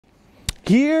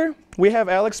Here we have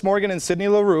Alex Morgan and Sydney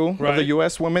LaRue Right. of the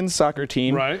U.S. women's soccer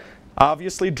team. Right.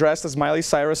 Obviously dressed as Miley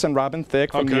Cyrus and Robin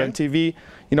Thicke from the MTV,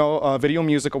 Video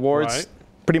Music Awards. Right.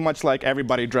 Pretty much like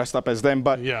everybody dressed up as them,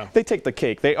 but Yeah. they take the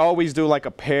cake. They always do like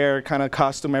a pair kind of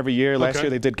costume every year. Last year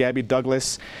they did Gabby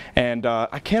Douglas and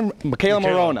Michaela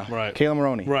Morona. Right. Michaela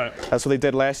Maroney. Right. That's what they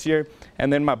did last year.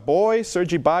 And then my boy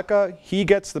Sergi Baca, he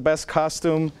gets the best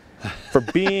costume for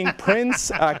being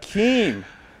Prince Akeem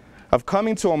of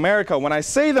Coming to America. When I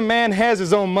say the man has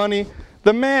his own money,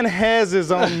 the man has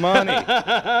his own money.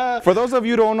 For those of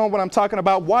you who don't know what I'm talking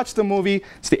about, watch the movie.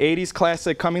 It's the 80s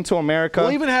classic, Coming to America. Well,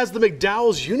 it even has the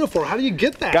McDowell's uniform. How do you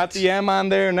get that? Got the M on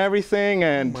there and everything.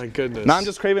 And my goodness. Now I'm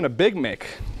just craving a Big Mick.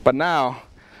 But now,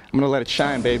 I'm going to let it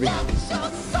shine, baby.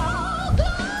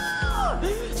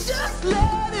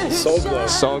 Soul Glo.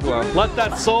 Soul Glo. Let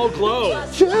that soul glow.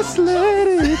 Just let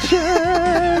it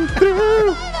shine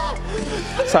through.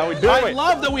 That's how we do it. I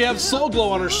love that we have Soul Glo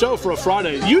on our show for a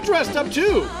Friday. You dressed up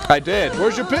too. I did.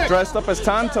 Where's your pick? Dressed up as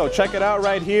Tonto. Check it out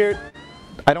right here.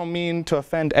 I don't mean to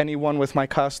offend anyone with my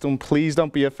costume. Please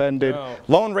don't be offended. No.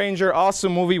 Lone Ranger,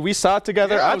 awesome movie. We saw it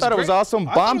together. Yeah, I thought it was awesome.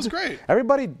 I thought it was great.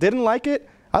 Everybody didn't like it.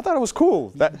 I thought it was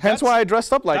cool. Hence why I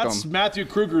dressed up like him. That's Matthew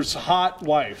Kruger's hot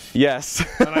wife. Yes.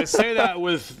 And I say that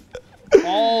with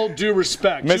all due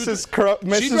respect. Mrs.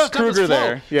 Mrs. Kruger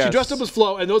there. Yes. She dressed up as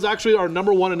Flo, and those actually are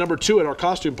 #1 and #2 at our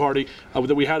costume party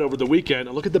that we had over the weekend.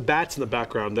 And look at the bats in the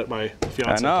background that my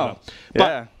fiance I know. put up. But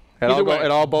yeah. It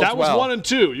all bodes that was well. 1 and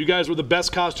 2. You guys were the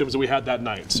best costumes that we had that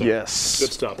night. So yes.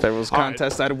 good stuff. There was a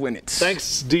contest, I'd win it.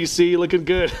 Thanks, DC. Looking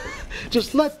good.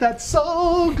 Just let that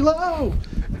soul glow.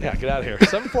 Yeah, get out of here.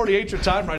 7:48 your time right